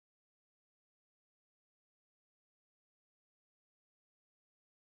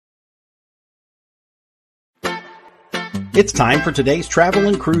It's time for today's travel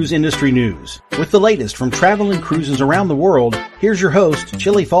and cruise industry news. With the latest from travel and cruises around the world, here's your host,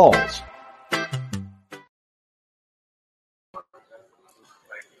 Chili Falls.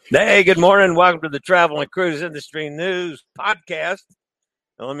 Hey, good morning. Welcome to the Travel and Cruise Industry News Podcast.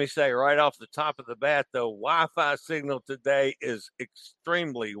 And let me say right off the top of the bat, the Wi-Fi signal today is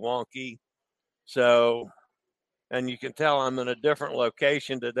extremely wonky. So, and you can tell I'm in a different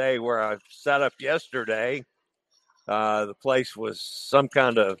location today where I set up yesterday. The place was some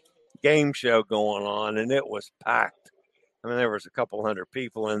kind of game show going on, and it was packed. I mean, there was a couple hundred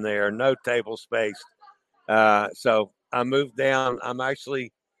people in there, no table space. So I moved down. I'm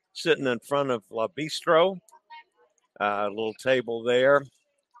actually sitting in front of La Bistro, a little table there.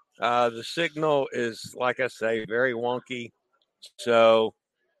 The signal is, like I say, very wonky. So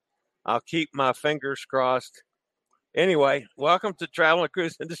I'll keep my fingers crossed. Anyway, welcome to Travel and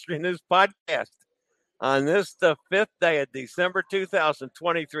Cruise Industry News Podcast. On this, the 5th day of December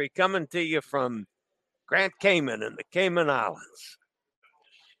 2023, coming to you from Grand Cayman in the Cayman Islands.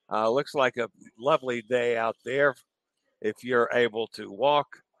 Looks like a lovely day out there. If you're able to walk,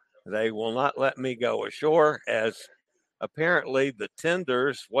 they will not let me go ashore, as apparently the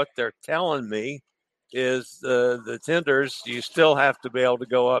tenders, what they're telling me is the tenders, you still have to be able to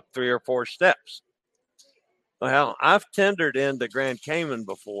go up 3 or 4 steps. Well, I've tendered into Grand Cayman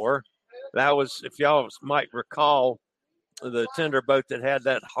before. That was, if y'all might recall, the tender boat that had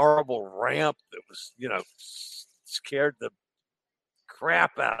that horrible ramp that was, scared the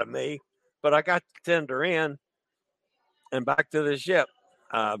crap out of me. But I got the tender in and back to the ship.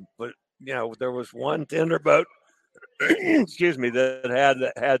 But, there was one tender boat, excuse me, that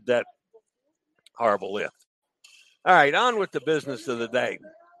had that horrible lift. All right, on with the business of the day.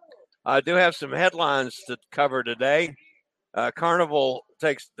 I do have some headlines to cover today. Carnival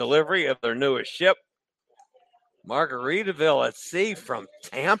takes delivery of their newest ship, Margaritaville at Sea from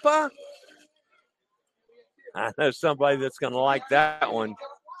Tampa. I know somebody that's going to like that one.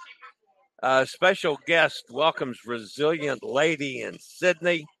 Special guest welcomes resilient lady in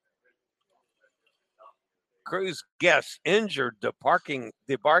Sydney. Cruise guests injured debarking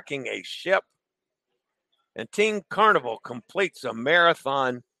a ship. And Team Carnival completes a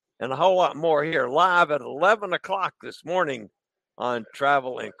marathon, and a whole lot more here live at 11 o'clock this morning on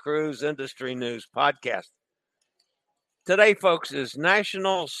Travel and Cruise Industry News Podcast. Today, folks, is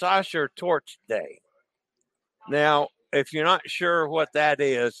National Saucer Torch Day. Now, if you're not sure what that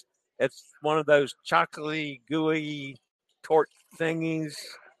is, it's one of those chocolatey, gooey torch thingies.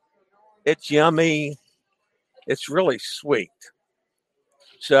 It's yummy. It's really sweet.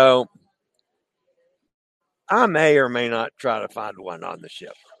 So I may or may not try to find one on the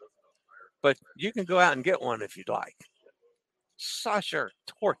ship, but you can go out and get one if you'd like. Saucer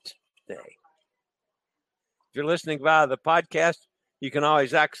Torch Day. If you're listening via the podcast, you can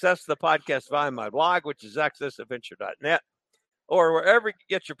always access the podcast via my blog, which is accessadventure.net, or wherever you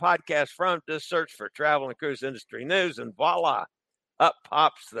get your podcast from. Just search for Travel and Cruise Industry News, and voila, up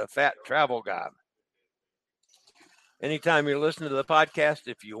pops the fat travel guy. Anytime you're listening to the podcast,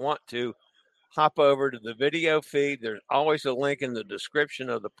 if you want to hop over to the video feed, there's always a link in the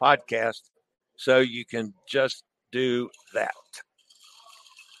description of the podcast, so you can just do that.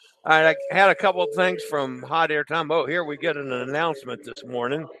 All right, I had a couple of things from Hot Air Time. Oh, here we get an announcement this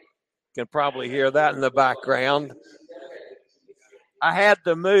morning. You can probably hear that in the background. I had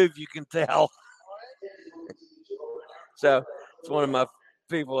to move, you can tell. So it's one of my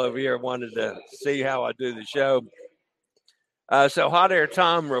people over here wanted to see how I do the show. So Hot Air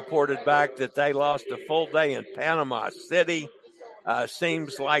Tom reported back that they lost a full day in Panama City.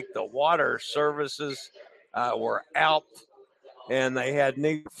 Seems like the water services were out, and they had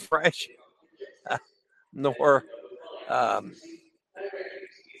neither fresh nor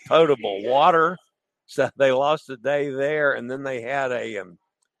potable water. So they lost a day there, and then they had a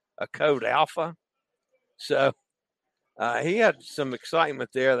code alpha. So he had some excitement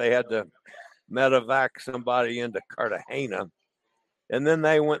there. They had to medevac somebody into Cartagena, and then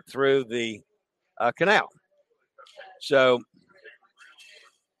they went through the canal. So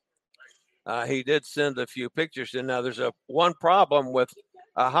he did send a few pictures in. Now, there's one problem with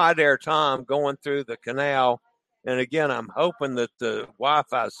a Hot Air Tom going through the canal. And again, I'm hoping that the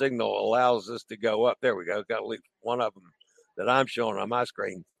Wi-Fi signal allows us to go up. There we go. Got at least one of them that I'm showing on my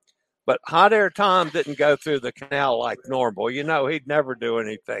screen. But Hot Air Tom didn't go through the canal like normal. He'd never do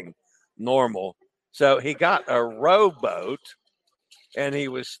anything normal. So he got a rowboat, and he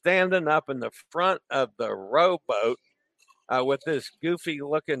was standing up in the front of the rowboat with this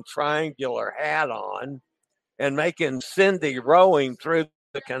goofy-looking triangular hat on and making Cindy rowing through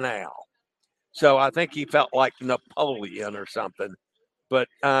the canal. So I think he felt like Napoleon or something. But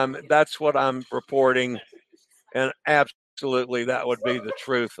that's what I'm reporting. And absolutely, that would be the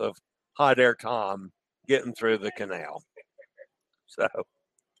truth of Hot Air Tom getting through the canal. So,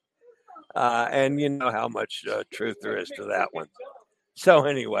 and you know how much truth there is to that one. So,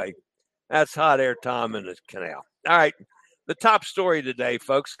 anyway, that's Hot Air Tom in the canal. All right. The top story today,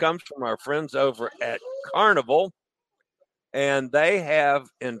 folks, comes from our friends over at Carnival. And they have,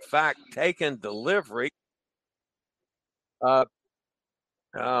 in fact, taken delivery. Oh,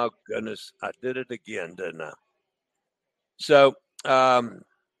 goodness. I did it again, didn't I? So,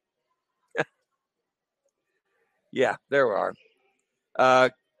 yeah, there we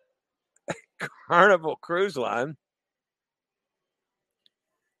are. Carnival Cruise Line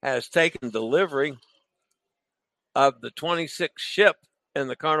has taken delivery of the 26th ship in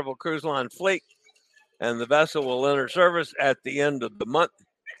the Carnival Cruise Line fleet, and the vessel will enter service at the end of the month.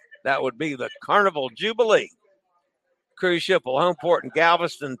 That would be the Carnival Jubilee. Cruise ship will home port in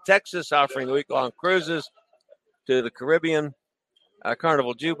Galveston, Texas, offering week-long cruises to the Caribbean.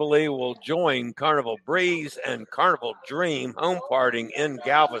 Carnival Jubilee will join Carnival Breeze and Carnival Dream home porting in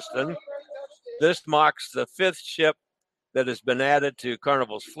Galveston. This marks the fifth ship that has been added to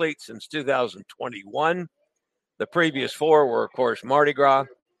Carnival's fleet since 2021. The previous four were, of course, Mardi Gras,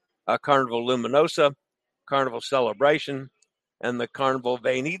 Carnival Luminosa, Carnival Celebration, and the Carnival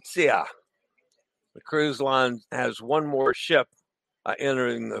Venezia. The cruise line has one more ship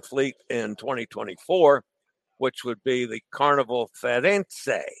entering the fleet in 2024, which would be the Carnival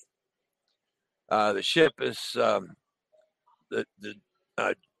Firenze. The ship is the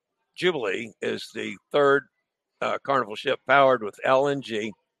Jubilee is the third Carnival ship powered with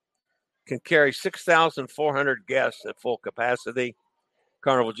LNG, can carry 6,400 guests at full capacity.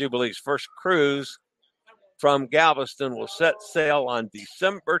 Carnival Jubilee's first cruise from Galveston will set sail on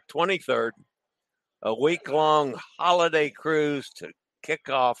December 23rd, a week-long holiday cruise to kick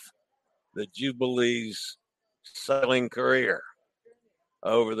off the Jubilee's sailing career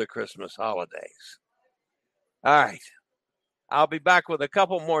over the Christmas holidays. All right. I'll be back with a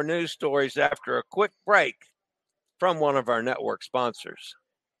couple more news stories after a quick break from one of our network sponsors.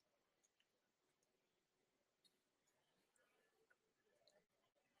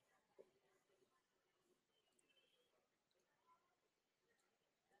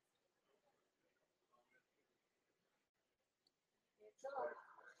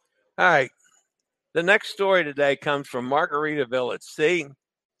 All right. The next story today comes from Margaritaville at Sea.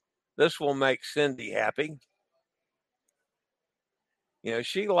 This will make Cindy happy. You know,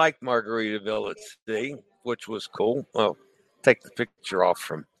 she liked Margaritaville at Sea, which was cool. Well, take the picture off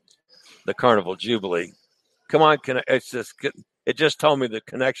from the Carnival Jubilee. Come on, it just told me the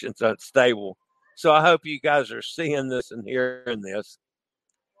connection's unstable. So I hope you guys are seeing this and hearing this.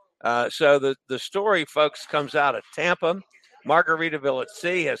 So the story, folks, comes out of Tampa. Margaritaville at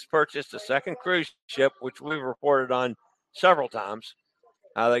Sea has purchased a second cruise ship, which we've reported on several times.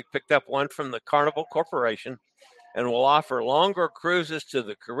 They picked up one from the Carnival Corporation and will offer longer cruises to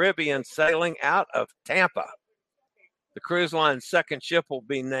the Caribbean sailing out of Tampa. The cruise line's second ship will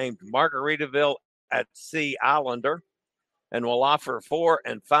be named Margaritaville at Sea Islander and will offer 4-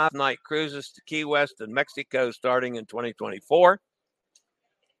 and 5-night cruises to Key West and Mexico starting in 2024.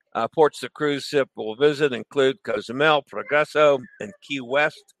 Ports the cruise ship will visit include Cozumel, Progreso, and Key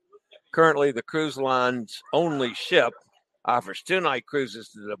West. Currently, the cruise line's only ship offers 2-night cruises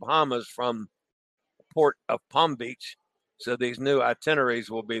to the Bahamas from the port of Palm Beach, so these new itineraries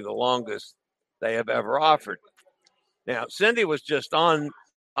will be the longest they have ever offered. Now, Cindy was just on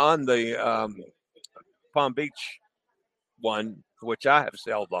the Palm Beach one, which I have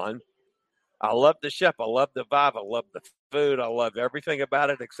sailed on. I love the ship. I love the vibe. I love the food. I love everything about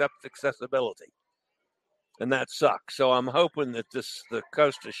it except accessibility. And that sucks. So I'm hoping that the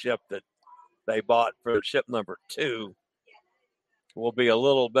Costa ship that they bought for ship number 2 will be a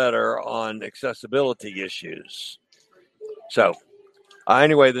little better on accessibility issues. So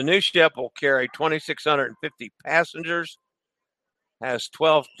anyway, the new ship will carry 2,650 passengers, has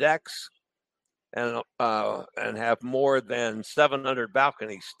 12 decks, and have more than 700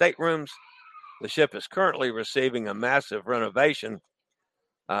 balcony staterooms. The ship is currently receiving a massive renovation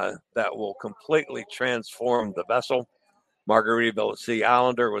that will completely transform the vessel. Margaritaville at Sea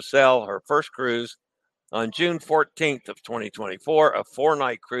Islander will sail her first cruise on June 14th of 2024, a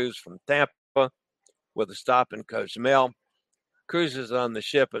 4-night cruise from Tampa with a stop in Cozumel. Cruises on the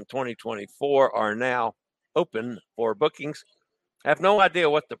ship in 2024 are now open for bookings. I have no idea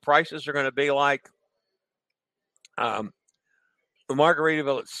what the prices are going to be like. The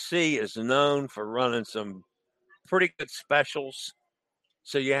Margaritaville at Sea is known for running some pretty good specials.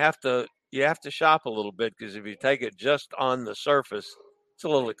 So you have to you have to shop a little bit, because if you take it just on the surface, it's a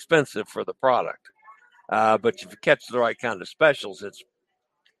little expensive for the product. But if you catch the right kind of specials, it's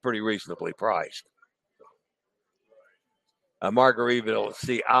pretty reasonably priced. Margaritaville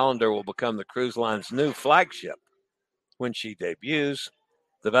Sea Islander will become the cruise line's new flagship when she debuts.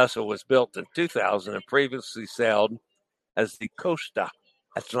 The vessel was built in 2000 and previously sailed as the Costa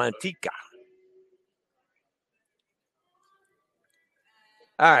Atlantica.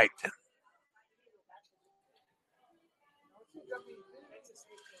 All right.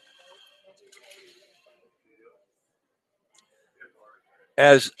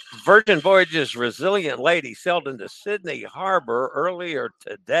 As Virgin Voyages Resilient Lady sailed into Sydney Harbor earlier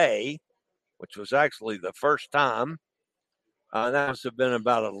today, which was actually the first time, that must have been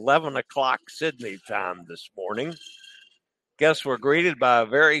about 11 o'clock Sydney time this morning. Guests were greeted by a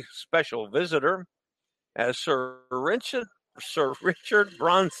very special visitor as Sir Richard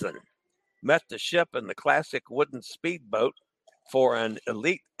Branson met the ship in the classic wooden speedboat for an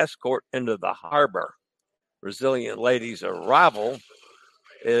elite escort into the harbor. Resilient Lady's arrival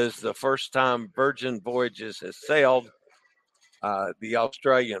is the first time Virgin Voyages has sailed the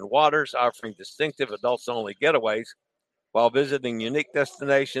Australian waters, offering distinctive adults-only getaways while visiting unique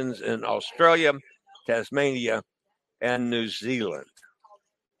destinations in Australia, Tasmania, and New Zealand.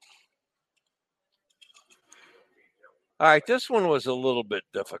 All right, this one was a little bit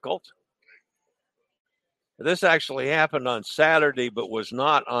difficult. This actually happened on Saturday, but was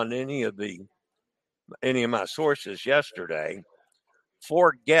not on any of my sources yesterday.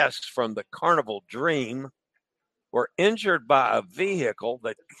 4 guests from the Carnival Dream were injured by a vehicle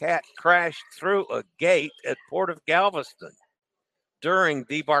that crashed through a gate at Port of Galveston during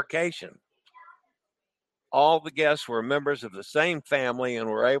debarkation. All the guests were members of the same family and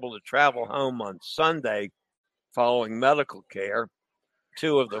were able to travel home on Sunday following medical care.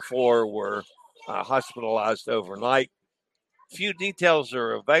 2 of the 4 were hospitalized overnight. Few details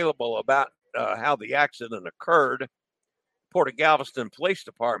are available about how the accident occurred. Port of Galveston Police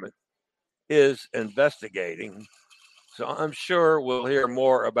Department is investigating, so I'm sure we'll hear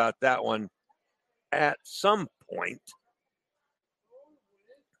more about that one at some point.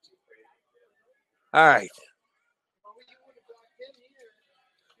 All right.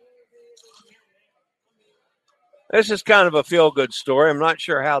 This is kind of a feel-good story. I'm not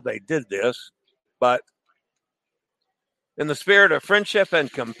sure how they did this, but in the spirit of friendship and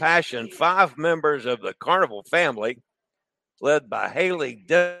compassion, 5 members of the Carnival family, led by Haley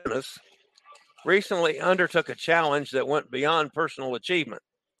Dennis, recently undertook a challenge that went beyond personal achievement.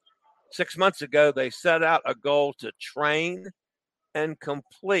 6 months ago, they set out a goal to train and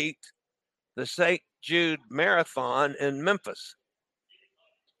complete the St. Jude Marathon in Memphis,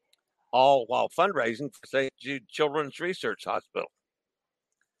 all while fundraising for St. Jude Children's Research Hospital.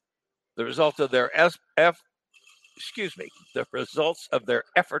 The results of their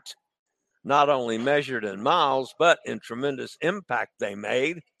efforts, not only measured in miles, but in tremendous impact they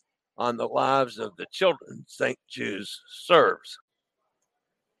made on the lives of the children St. Jude's serves.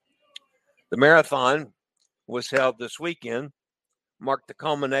 The marathon was held this weekend, marked the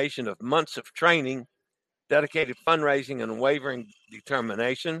culmination of months of training, dedicated fundraising, and unwavering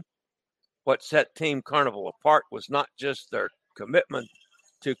determination. What set Team Carnival apart was not just their commitment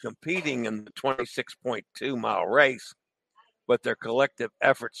to competing in the 26.2-mile race, but their collective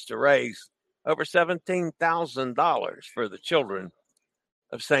efforts to raise over $17,000 for the children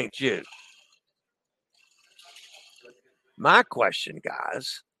of St. Jude. My question,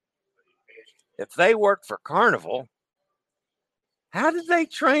 guys, if they work for Carnival, how did they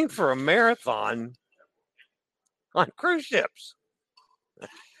train for a marathon on cruise ships?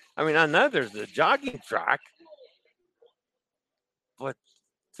 I mean, I know there's the jogging track, but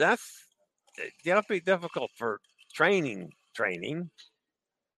that'll be difficult for training.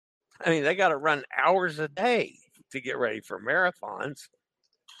 I mean, they got to run hours a day to get ready for marathons.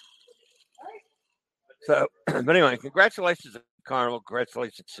 So, but anyway, congratulations to Carnival.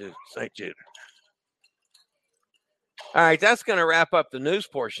 Congratulations to St. Jude. All right, that's going to wrap up the news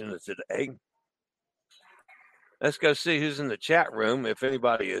portion of today. Let's go see who's in the chat room, if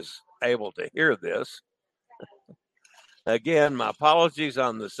anybody is able to hear this. Again, my apologies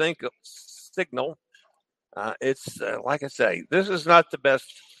on the signal. It's like I say, this is not the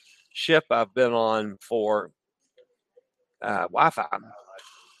best ship I've been on for Wi-Fi.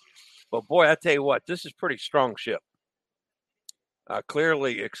 But boy, I tell you what, this is a pretty strong ship.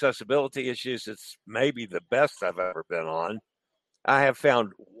 Clearly, accessibility issues, it's maybe the best I've ever been on. I have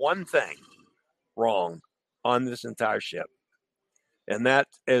found one thing wrong on this entire ship, and that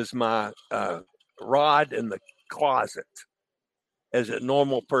is my rod in the closet. is at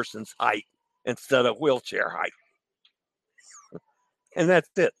normal person's height instead of wheelchair height. And that's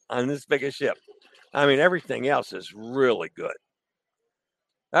it on this biggest ship. I mean, everything else is really good.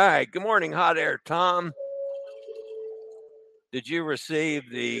 All right. Good morning, Hot Air Tom. Did you receive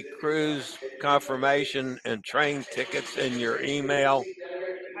the cruise confirmation and train tickets in your email?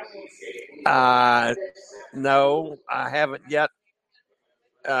 No, I haven't yet.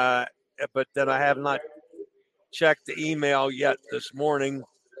 But then I have not checked the email yet this morning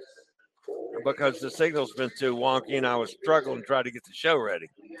because the signal's been too wonky and I was struggling to try to get the show ready.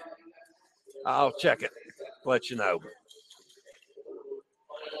 I'll check it, let you know.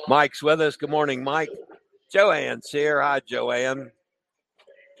 Mike's with us. Good morning, Mike. Joanne's here. Hi, Joanne.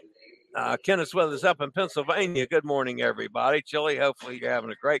 Kenneth's with us up in Pennsylvania. Good morning, everybody. Chili, hopefully you're having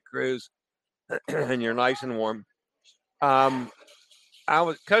a great cruise and you're nice and warm. I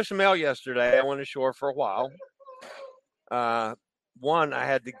was Cozumel yesterday. I went ashore for a while. One, I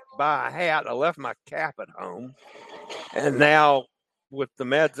had to buy a hat. I left my cap at home. And now with the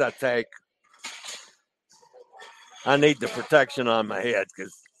meds I take, I need the protection on my head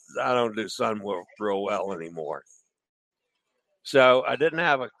because I don't do sun real well anymore. So I didn't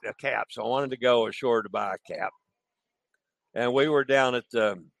have a cap. So I wanted to go ashore to buy a cap. And we were down at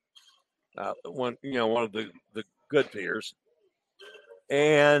one of the good piers.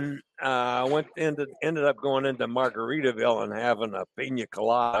 And I ended up going into Margaritaville and having a pina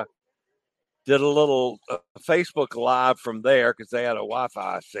colada. Did a little Facebook Live from there because they had a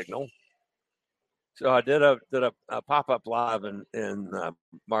Wi-Fi signal. So I did a pop-up live in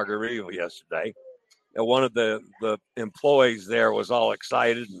Margaritaville yesterday. And one of the employees there was all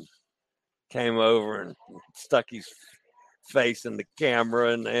excited and came over and stuck his face in the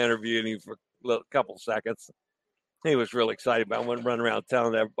camera and interviewed him for a couple seconds. He was really excited about it. I went running around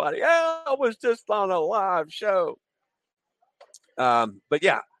telling everybody, "Yeah, I was just on a live show." But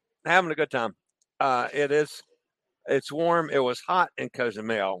yeah, having a good time. It's warm. It was hot in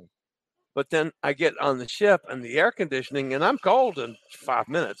Cozumel, but then I get on the ship and the air conditioning, and I'm cold in 5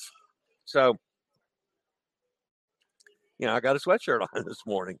 minutes. So, I got a sweatshirt on this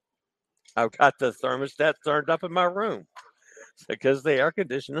morning. I've got the thermostat turned up in my room because of the air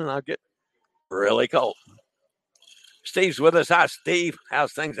conditioning. I'll get really cold. Steve's with us. Hi, Steve.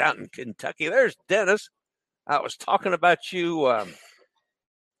 How's things out in Kentucky? There's Dennis. I was talking about you.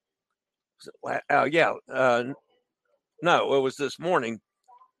 No, it was this morning.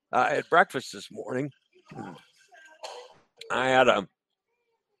 At breakfast this morning, I had a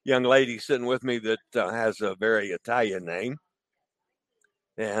young lady sitting with me that has a very Italian name.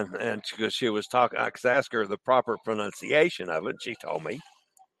 And she was talking, I asked her the proper pronunciation of it. She told me.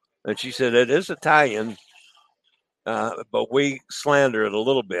 And she said, it is Italian, but we slander it a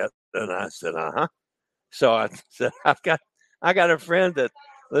little bit. And I said, uh-huh. So I said, I got a friend that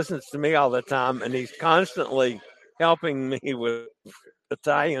listens to me all the time, and he's constantly helping me with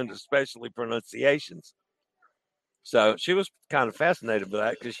Italian, especially pronunciations. So she was kind of fascinated by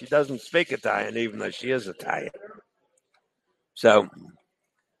that because she doesn't speak Italian, even though she is Italian. So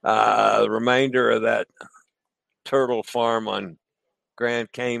the remainder of that turtle farm on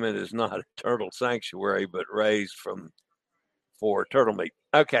Grand Cayman is not a turtle sanctuary, but raised for turtle meat.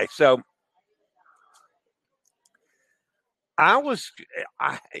 Okay, so I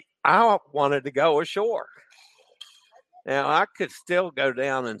wanted to go ashore. Now I could still go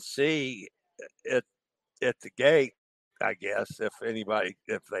down and see it at the gate, I guess, if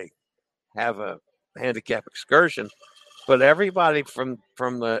they have a handicap excursion. But everybody from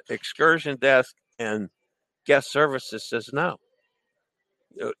the excursion desk and guest services says no.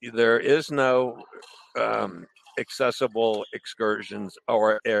 There is no accessible excursions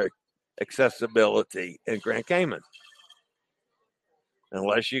or accessibility in Grand Cayman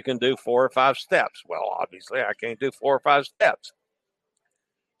unless you can do 4 or 5 steps. Well, obviously, I can't do 4 or 5 steps.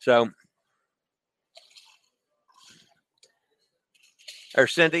 So,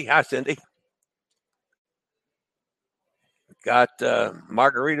 there's Cindy. Hi, Cindy. Got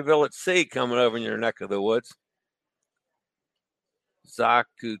Margaritaville at Sea coming over in your neck of the woods.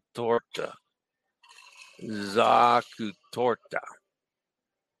 Zacutorta.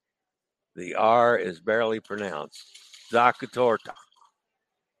 The R is barely pronounced. Zacutorta.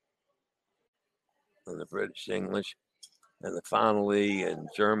 In the British English, and the final E in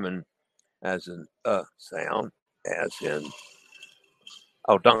German as an sound, as in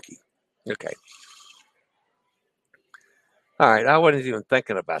donkey. Okay. All right, I wasn't even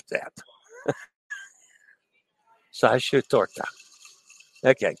thinking about that. Zacutorta.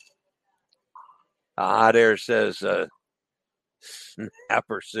 Okay. Hot Air says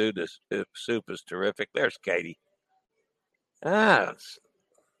snapper soup is terrific. There's Katie. I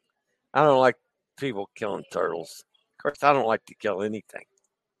don't like people killing turtles. Of course, I don't like to kill anything.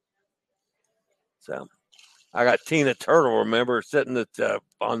 So I got Tina Turtle, remember, sitting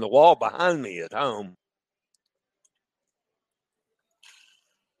on the wall behind me at home.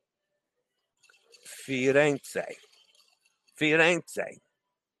 Firenze. Firenze. I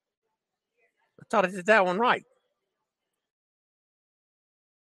thought I did that one right.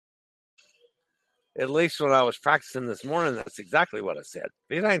 At least when I was practicing this morning, that's exactly what I said.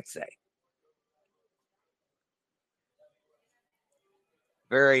 Firenze.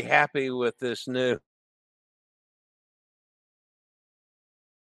 Very happy with this new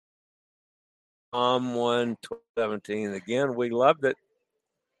one 2017. Again, we loved it.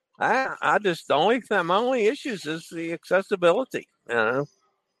 I just the only thing, my only issues is the accessibility.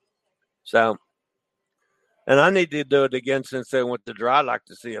 So, and I need to do it again since they went to dry dock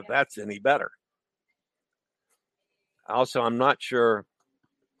to see if that's any better. Also, I'm not sure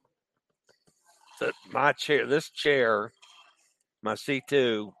that this chair, my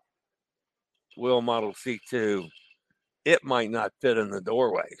C2, wheel model C2, it might not fit in the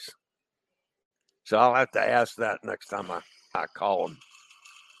doorways. So I'll have to ask that next time I call them.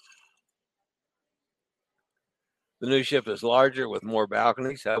 The new ship is larger with more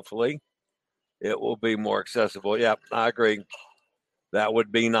balconies. Hopefully, it will be more accessible. Yep, I agree. That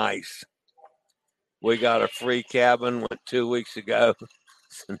would be nice. We got a free cabin, went 2 weeks ago.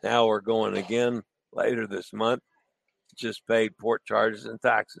 So now we're going again later this month. Just paid port charges and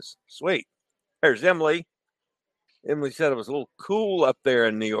taxes. Sweet. There's Emily. Emily said it was a little cool up there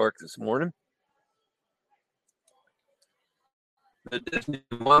in New York this morning. The Disney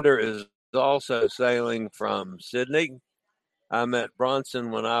Wonder is also sailing from Sydney. I met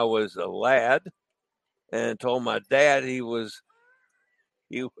Bronson when I was a lad and told my dad he was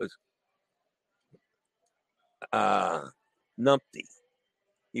numpty.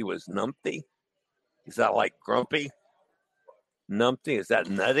 He was numpty. Is that like grumpy? Numpty? Is that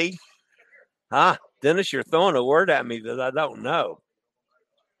nutty? Huh? Dennis, you're throwing a word at me that I don't know.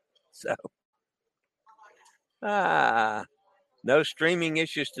 So, no streaming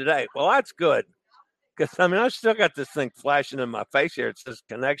issues today. Well, that's good. Because, I still got this thing flashing in my face here. It says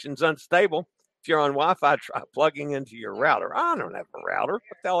connection's unstable. If you're on Wi-Fi, try plugging into your router. I don't have a router. What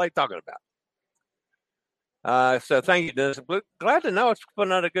the hell are they talking about? So thank you, Dennis. Glad to know it's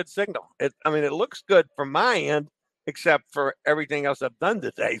putting out a good signal. It looks good from my end, except for everything else I've done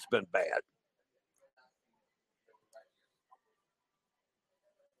today has been bad.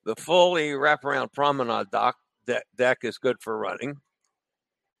 The fully wraparound promenade deck is good for running.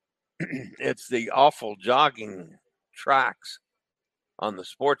 It's the awful jogging tracks on the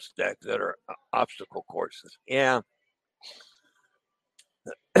sports deck that are obstacle courses. Yeah.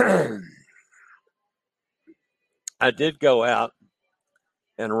 I did go out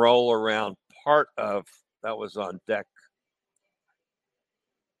and roll around part of that was on deck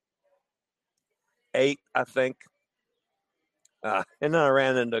 8, I think. And then I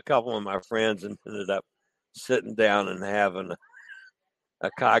ran into a couple of my friends and ended up sitting down and having a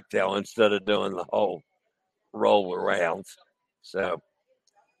cocktail instead of doing the whole roll around. So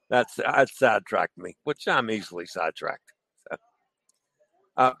that sidetracked me, which I'm easily sidetracked. So,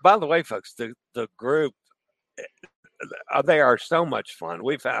 by the way, folks, the group, they are so much fun.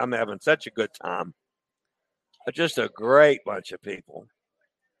 I'm having such a good time. Just a great bunch of people.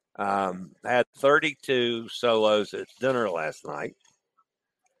 Had 32 solos at dinner last night,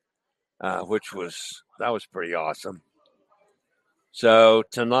 which was pretty awesome. So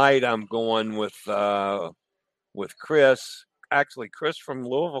tonight I'm going with Chris. Actually, Chris from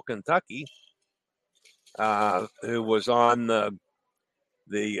Louisville, Kentucky, who was on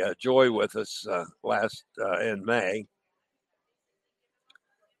the Joy with us last in May.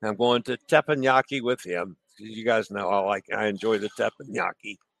 I'm going to teppanyaki with him. You guys know I enjoy the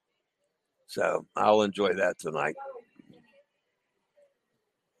teppanyaki. So I'll enjoy that tonight.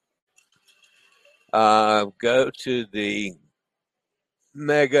 Go to the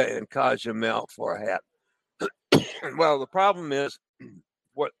Mega in Cozumel for a hat. Well, the problem is,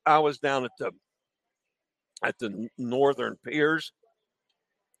 what I was down at the Northern Piers.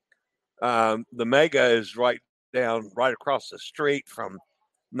 The Mega is right across the street from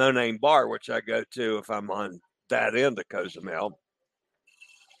No Name Bar, which I go to if I'm on that end of Cozumel.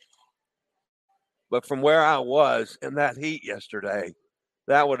 But from where I was in that heat yesterday,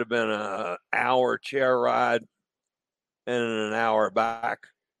 that would have been an hour chair ride and an hour back,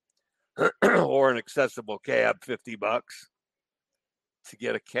 or an accessible cab, $50 to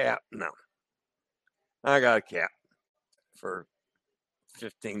get a cab. No, I got a cab for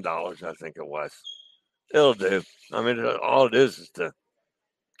 $15, I think it was. It'll do. I mean, all it is to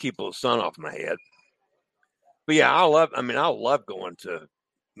keep the sun off my head. But yeah, I love going to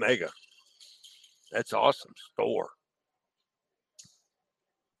Mega. That's awesome store.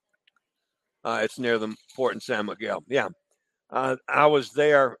 It's near the port in San Miguel. Yeah. I was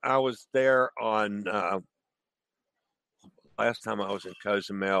there on last time I was in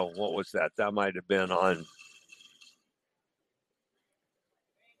Cozumel. What was that? That might have been on.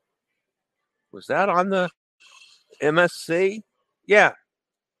 Was that on the MSC? Yeah.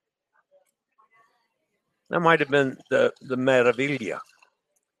 That might have been the Meraviglia.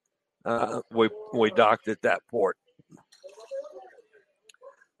 We docked at that port.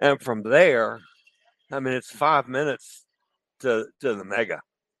 And from there, I mean, it's 5 minutes to the Mega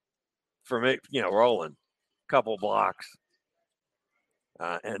for me, rolling a couple blocks.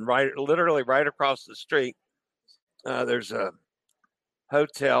 And literally right across the street, there's a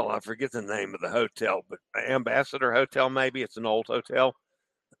hotel. I forget the name of the hotel, but Ambassador Hotel, maybe. It's an old hotel.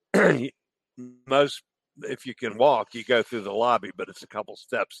 Most, if you can walk, you go through the lobby, but it's a couple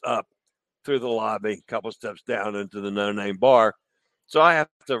steps up through the lobby, a couple steps down into the No Name Bar. So I have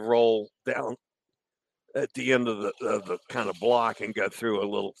to roll down at the end of the kind of block and go through a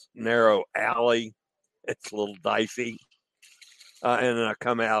little narrow alley. It's a little dicey. And then I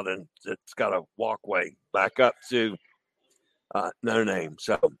come out and it's got a walkway back up to No Name.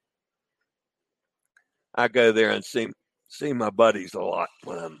 So I go there and see my buddies a lot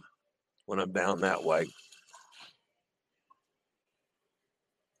when I'm down that way.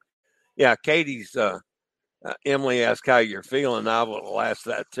 Yeah, Katie's Emily asked how you're feeling. I will ask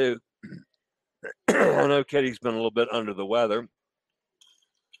that too. I know Katie's been a little bit under the weather.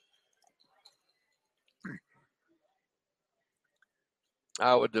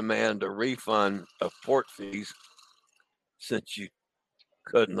 I would demand a refund of port fees since you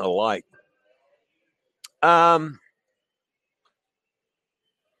couldn't alight. Yeah,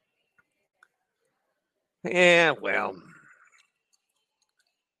 well,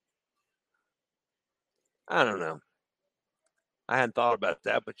 I don't know. I hadn't thought about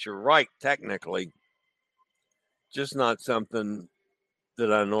that, but you're right, technically. Just not something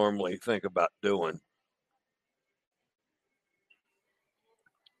that I normally think about doing.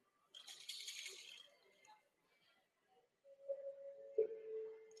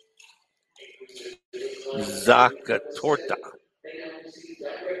 Zacatorta.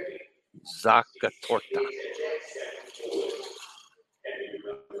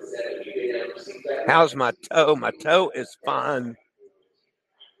 How's my toe? My toe is fine.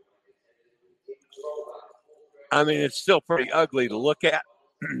 I mean, it's still pretty ugly to look at,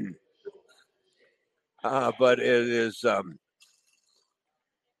 but it is. I mean,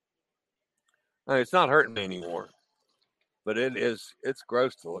 it's not hurting me anymore, but it's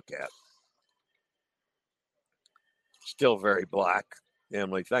gross to look at. Still very black.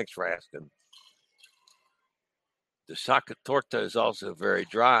 Emily, thanks for asking. The Zacatorta is also very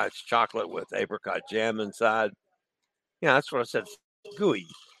dry. It's chocolate with apricot jam inside. Yeah, that's what I said. It's gooey.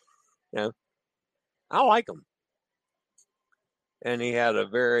 I like them. And he had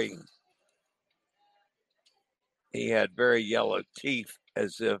very yellow teeth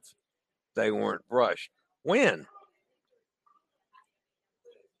as if they weren't brushed. When?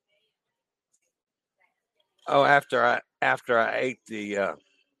 Oh, after I ate the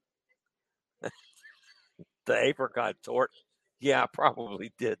the apricot tort. Yeah, I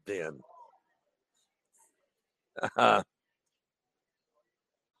probably did then.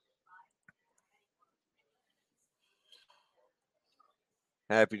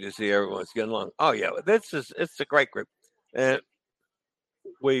 Happy to see everyone's getting along. Oh yeah, it's a great group, and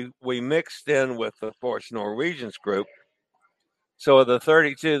we mixed in with, of course, Norwegian's group. So of the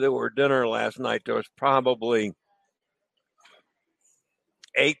 32 that were dinner last night, there was probably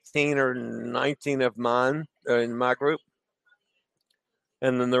 18 or 19 of mine in my group.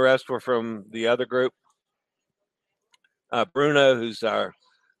 And then the rest were from the other group. Bruno, who's our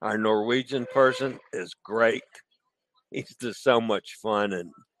Norwegian person, is great. He's just so much fun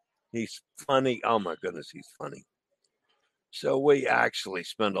and he's funny. Oh my goodness, he's funny. So we actually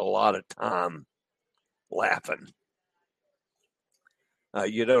spend a lot of time laughing.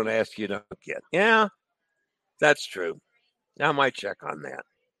 You don't ask, you don't get. Yeah, that's true. I might check on that.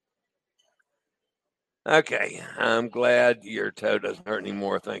 Okay, I'm glad your toe doesn't hurt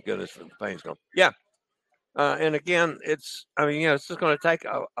anymore. Thank goodness for the pain's gone. Yeah, and again, it's just going to take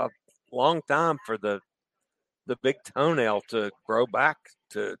a long time for the big toenail to grow back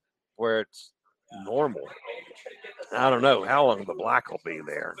to where it's normal. I don't know how long the black will be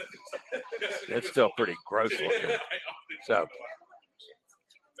there. It's still pretty gross looking. So,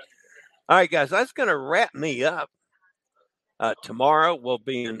 All right, guys, that's going to wrap me up. Tomorrow we'll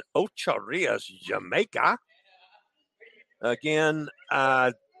be in Ocho Rios, Jamaica. Again,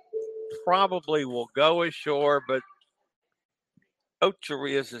 probably will go ashore, but Ocho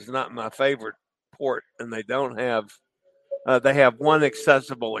Rios is not my favorite port, and they don't have. They have one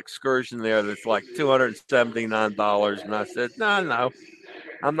accessible excursion there that's like $279, and I said, no,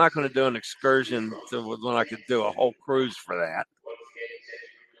 I'm not going to do an excursion when I could do a whole cruise for that.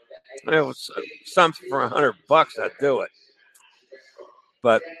 It was something for $100. I'd do it.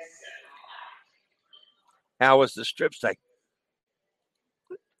 But how was the strip steak?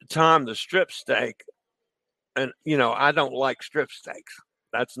 Tom, the strip steak, and I don't like strip steaks.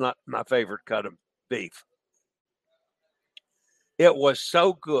 That's not my favorite cut of beef. It was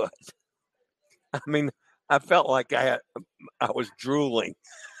so good. I mean, I felt like I was drooling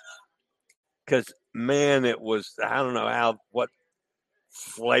because, man, it was, I don't know what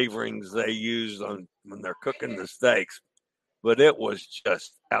flavorings they use when they're cooking the steaks, but it was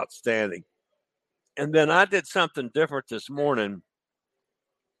just outstanding. And then I did something different this morning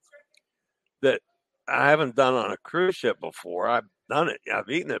that I haven't done on a cruise ship before. I've done it. I've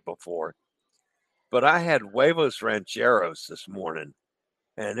eaten it before. But I had huevos rancheros this morning,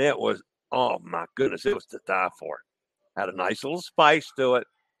 and it was, oh, my goodness, it was to die for. Had a nice little spice to it.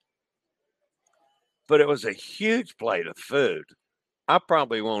 But it was a huge plate of food. I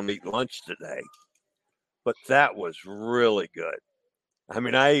probably won't eat lunch today, but that was really good. I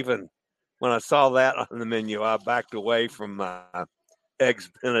mean, when I saw that on the menu, I backed away from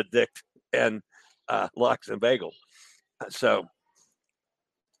Eggs Benedict and lox and bagel. So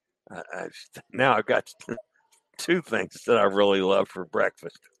now I've got two things that I really love for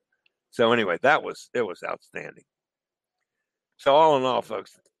breakfast. So anyway, it was outstanding. So all in all,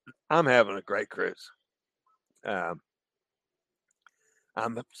 folks, I'm having a great cruise.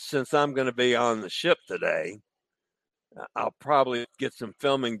 Since I'm going to be on the ship today, I'll probably get some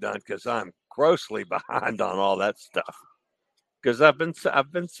filming done because I'm grossly behind on all that stuff because I've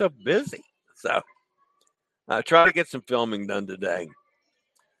been so busy. So I try to get some filming done today.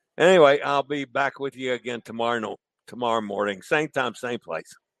 Anyway, I'll be back with you again tomorrow morning, same time, same place.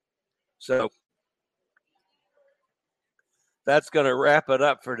 So that's going to wrap it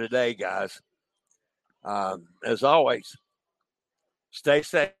up for today, guys. As always, stay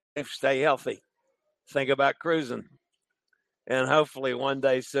safe, stay healthy, think about cruising, and hopefully one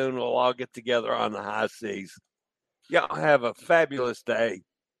day soon we'll all get together on the high seas. Y'all have a fabulous day.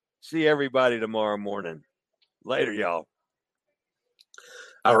 See everybody tomorrow morning. Later, y'all.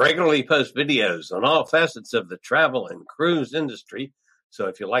 I regularly post videos on all facets of the travel and cruise industry. So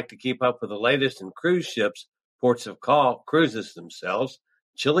if you like to keep up with the latest in cruise ships, ports of call, cruises themselves,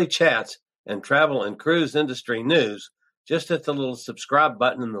 chilly chats, and travel and cruise industry news, just hit the little subscribe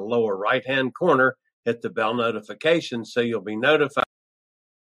button in the lower right-hand corner, hit the bell notification so you'll be notified